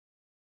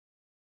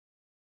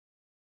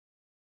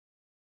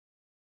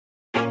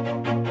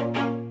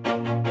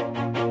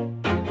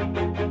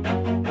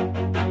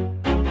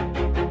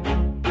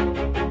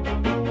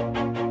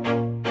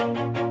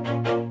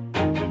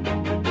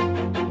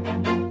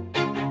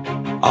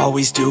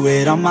Always do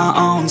it on my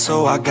own,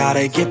 so I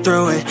gotta get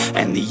through it.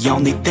 And the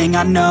only thing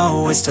I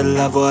know is to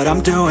love what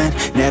I'm doing.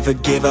 Never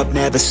give up,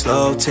 never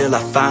slow, till I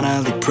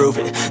finally prove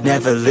it.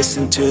 Never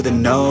listen to the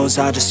no's,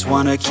 I just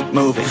wanna keep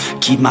moving.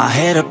 Keep my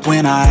head up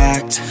when I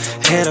act,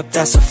 head up,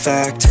 that's a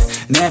fact.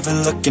 Never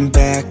looking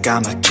back,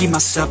 I'ma keep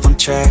myself on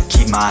track.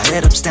 Keep my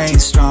head up, staying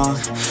strong,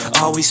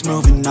 always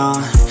moving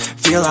on.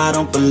 Feel I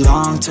don't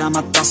belong, tell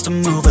my thoughts to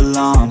move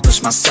along.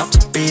 Push myself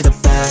to be the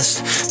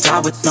best, die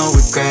with no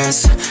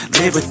regrets.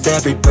 Live with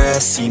every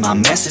breath, see my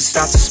message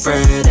start to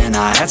spread. And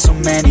I had so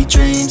many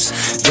dreams,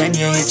 then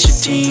you hit your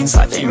teens.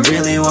 Life ain't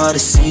really what it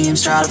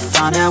seems, try to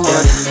find out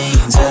what it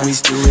means.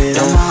 Always do it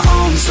on my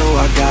own, so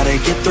I gotta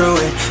get through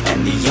it.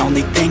 And the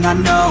only thing I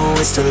know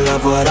is to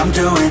love what I'm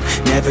doing.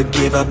 Never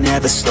give up,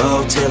 never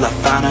slow, till I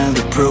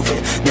finally prove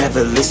it.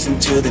 Never listen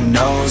to the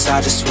no's, I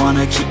just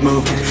wanna keep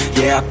moving.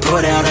 Yeah, I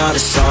put out all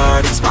this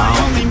art, it's my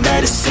only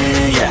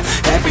medicine. Yeah,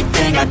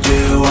 everything I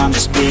do, I'm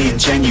just being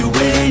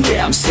genuine.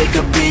 Yeah, I'm sick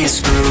of being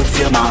screwed,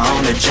 feel my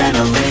own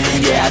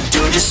adrenaline. Yeah, I do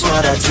just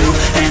what I do,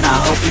 and I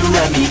hope you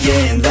let me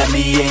in,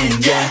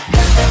 yeah.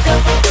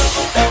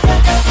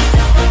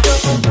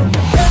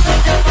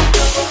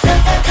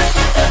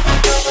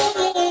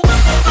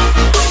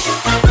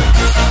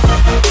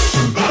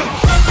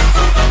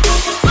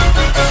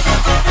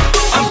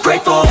 I'm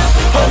grateful,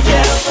 oh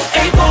yeah,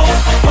 able,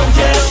 oh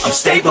yeah, I'm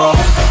stable,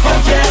 oh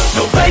yeah,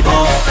 no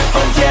label,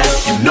 oh yeah,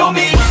 you know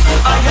me,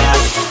 I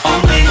have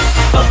only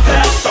a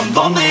path, I'm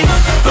lonely,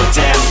 but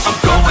damn, I'm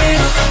going to win.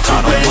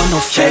 I don't want no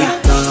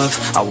fake love,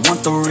 I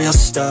want the real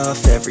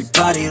stuff.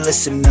 Everybody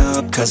listen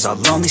up, cause I'll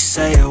only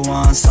say it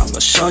once. I'm gonna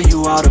show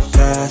you all the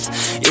path,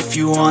 if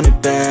you want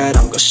it bad.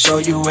 I'm gonna show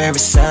you where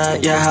it's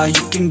at, yeah, how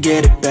you can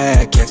get it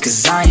back. Yeah,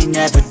 cause I ain't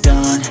never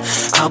done,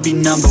 I'll be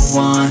number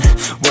one.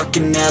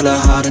 Working hella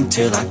hard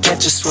until I get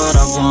just what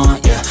I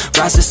want, yeah.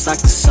 Rises like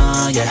the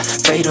sun, yeah,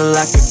 fatal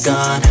like a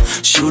gun.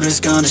 Shooter's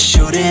gonna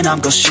shoot and I'm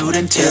gonna shoot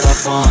until I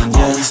won,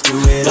 yeah. Always do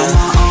it on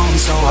my own,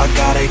 so I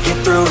gotta get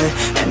through it.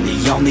 And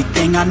the only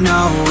thing I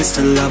know is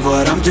to love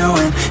what I'm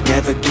doing.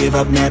 Never give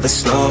up, never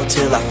slow,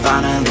 till I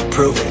finally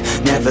prove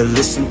it. Never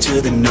listen to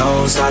the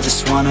no's, I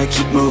just wanna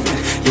keep moving.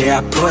 Yeah,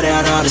 I put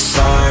out all this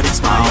art,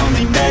 it's my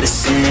only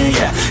medicine.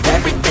 Yeah,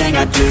 everything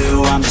I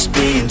do, I'm just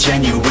being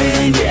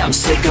genuine. Yeah, I'm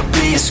sick of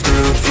being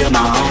screwed, feel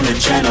my own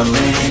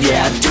adrenaline.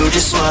 Yeah, I do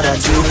just what I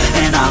do,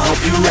 and I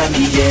hope you let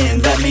me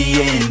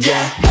in,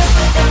 yeah.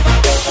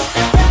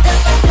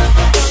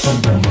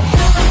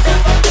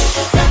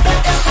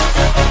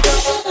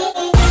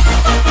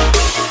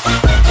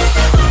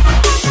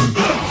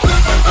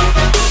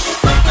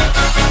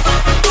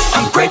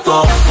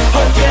 Grateful,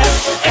 oh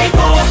yeah,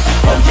 able,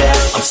 oh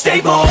yeah, I'm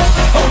stable,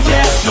 oh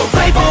yeah, no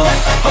label,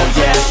 oh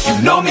yeah,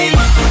 you know me,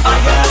 I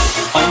have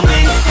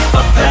only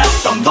a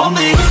path, I'm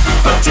lonely,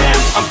 but damn,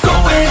 I'm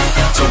going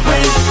to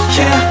win,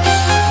 yeah.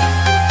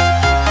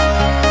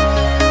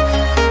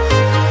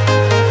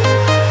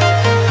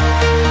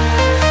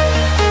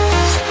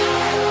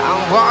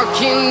 I'm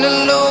walking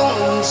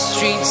alone, the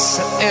streets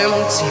are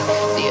empty.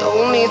 The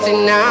only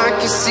thing I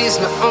can see is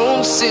my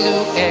own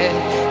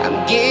silhouette.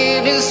 I'm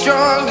getting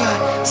stronger,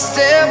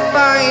 step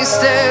by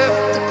step.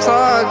 The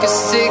clock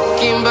is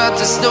ticking, but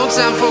there's no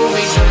time for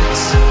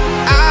regrets.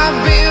 I've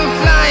been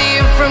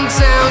flying from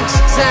town to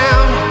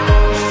town,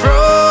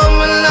 from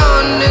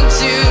London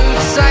to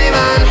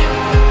Taiwan.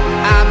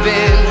 I've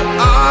been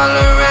all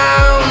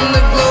around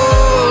the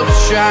globe,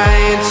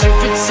 trying to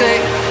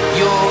protect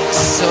your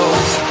soul.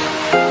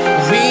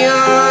 We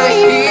are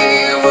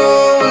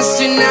heroes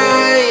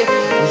tonight,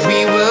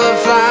 we will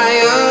fly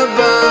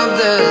above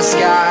the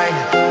sky.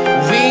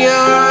 We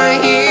are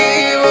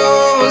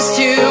heroes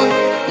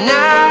tonight,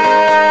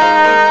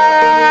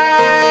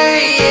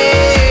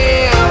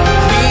 yeah.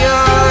 We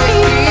are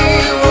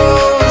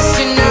heroes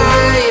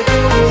tonight,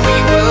 we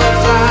will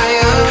fly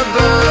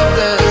above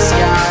the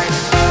sky.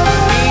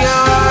 We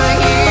are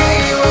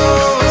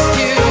heroes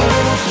tonight,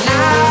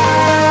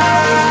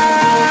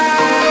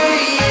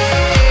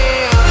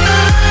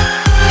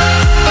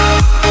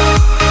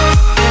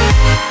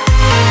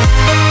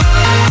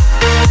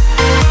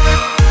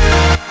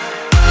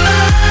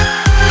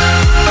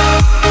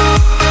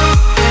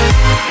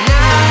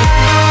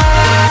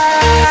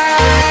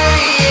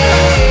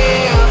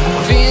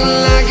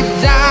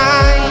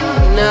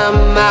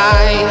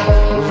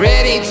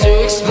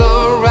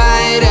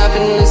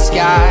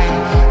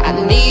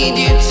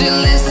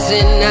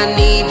 I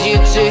need you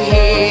to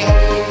hear,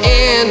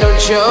 and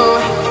don't show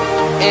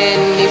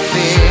any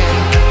fear.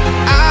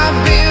 I've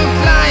been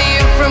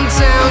flying from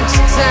town to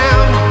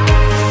town,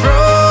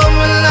 from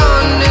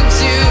London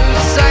to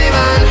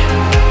Taiwan.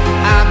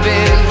 I've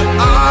been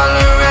all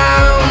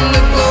around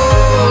the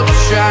globe,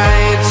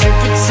 trying to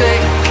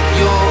protect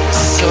your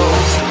soul.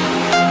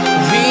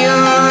 We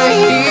are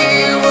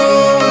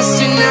heroes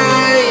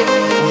tonight,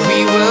 we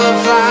will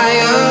fly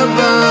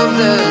above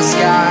the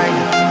sky.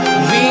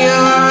 We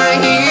are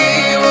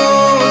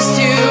heroes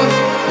tonight.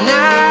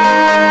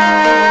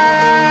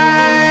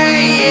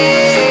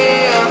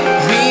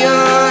 We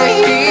are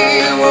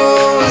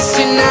heroes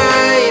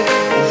tonight,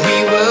 we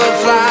will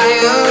fly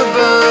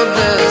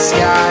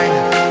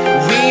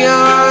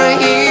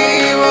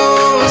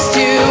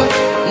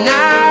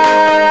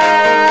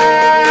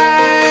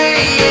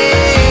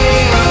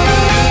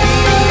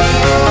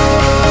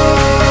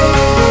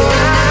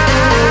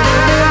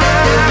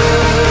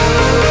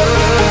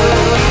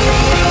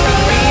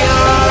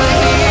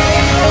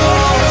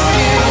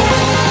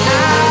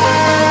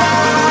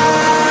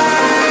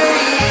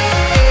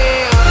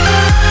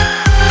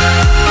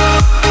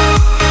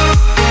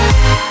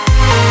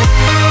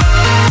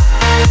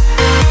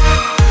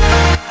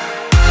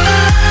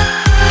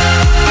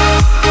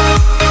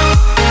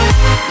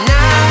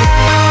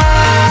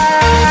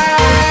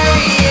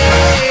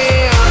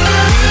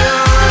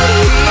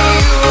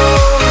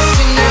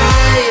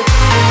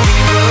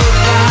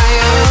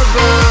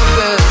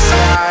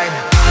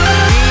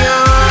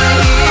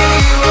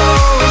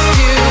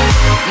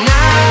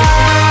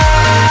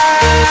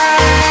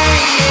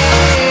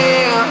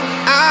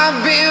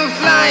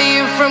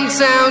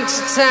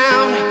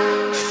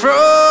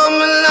from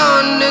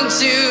London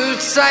to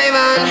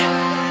Taiwan,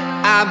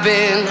 I've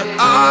been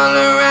all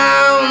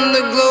around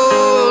the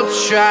globe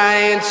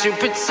trying to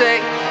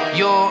protect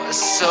your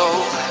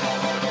soul.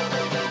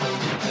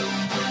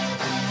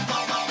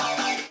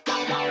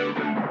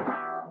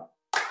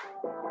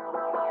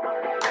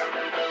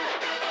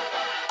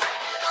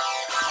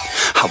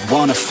 I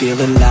wanna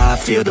feel alive,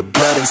 feel the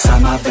blood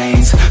inside my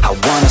veins. I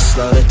wanna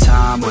slow the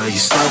time, will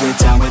you slow it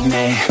down with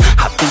me?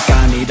 I think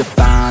I need to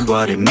find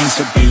what it means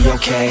to be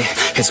okay.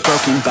 It's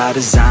broken by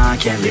design,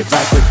 can't live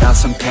life without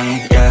some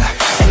pain, yeah.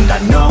 And I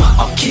know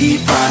I'll keep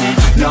running,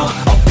 no,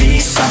 I'll be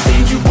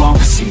something you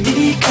won't see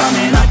me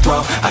coming. I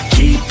grow, I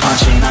keep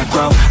punching, I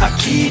grow, I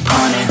keep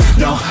hunting.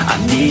 No, I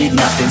need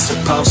nothing,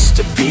 supposed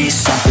to be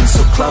something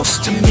so close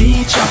to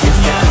me. Jumping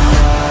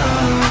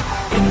down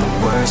in the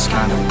worst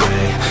kind of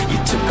way. You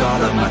took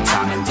all of my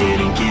time and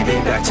didn't give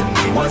it back to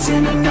me.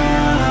 Wasn't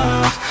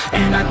enough,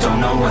 and I don't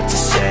know what to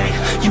say.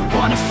 You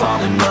wanna fall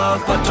in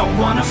love, but don't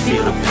wanna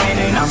feel the pain.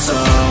 And I'm so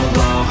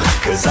low,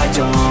 cause I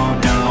don't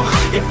know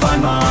if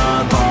I'm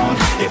alone,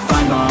 if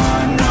I'm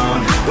unknown.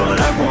 But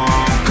I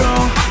won't go,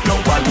 no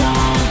I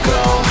won't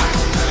go.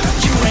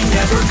 You ain't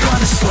never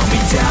gonna slow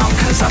me down,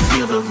 cause I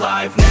feel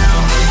alive now.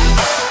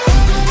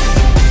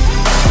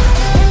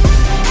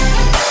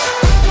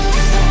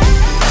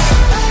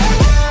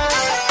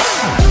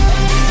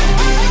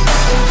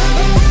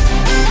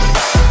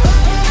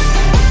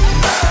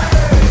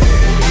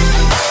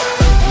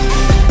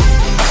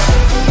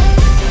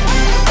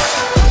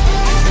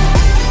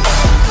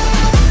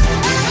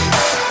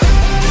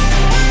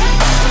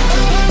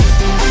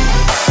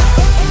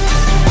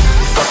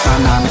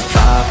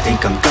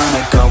 Think I'm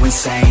gonna go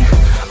insane.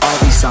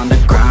 Always on the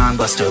grind,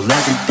 but still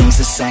everything's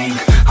the same.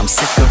 I'm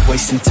sick of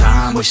wasting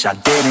time, wish I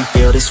didn't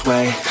feel this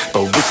way.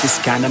 But with this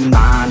kind of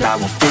mind, I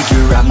will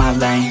figure out my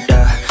lane,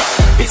 yeah.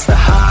 It's the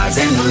highs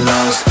and the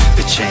lows,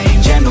 the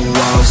change and the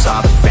woes,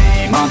 all the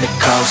fame on the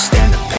coast and the